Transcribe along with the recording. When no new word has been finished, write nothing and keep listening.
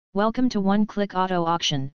Welcome to One Click Auto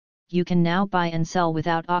Auction. You can now buy and sell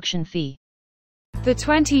without auction fee. The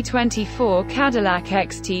 2024 Cadillac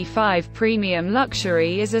XT5 Premium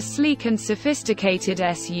Luxury is a sleek and sophisticated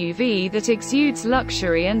SUV that exudes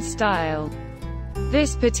luxury and style.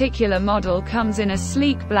 This particular model comes in a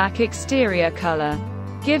sleek black exterior color.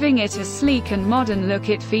 Giving it a sleek and modern look,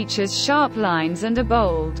 it features sharp lines and a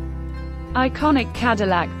bold, iconic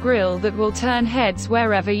Cadillac grille that will turn heads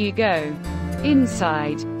wherever you go.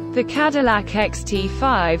 Inside, the Cadillac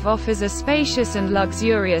XT5 offers a spacious and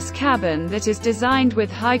luxurious cabin that is designed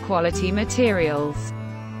with high-quality materials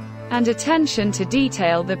and attention to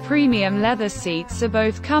detail. The premium leather seats are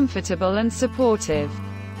both comfortable and supportive,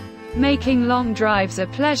 making long drives a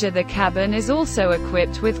pleasure. The cabin is also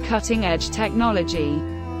equipped with cutting-edge technology,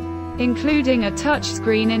 including a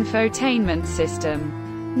touchscreen infotainment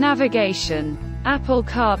system, navigation, Apple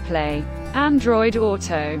CarPlay, Android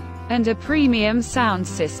Auto, and a premium sound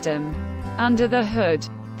system. Under the hood,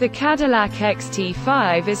 the Cadillac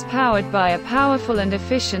XT5 is powered by a powerful and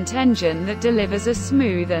efficient engine that delivers a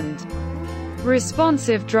smooth and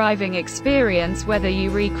responsive driving experience, whether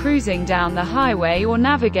you're cruising down the highway or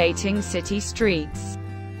navigating city streets.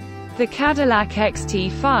 The Cadillac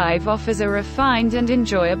XT5 offers a refined and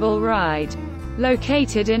enjoyable ride.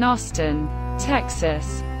 Located in Austin,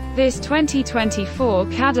 Texas, this 2024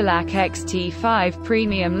 Cadillac XT5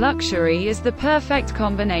 Premium Luxury is the perfect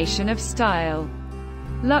combination of style,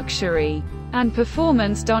 luxury, and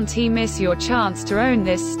performance. Don't miss your chance to own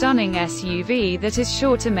this stunning SUV that is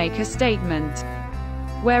sure to make a statement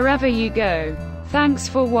wherever you go. Thanks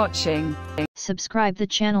for watching. Subscribe the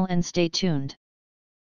channel and stay tuned.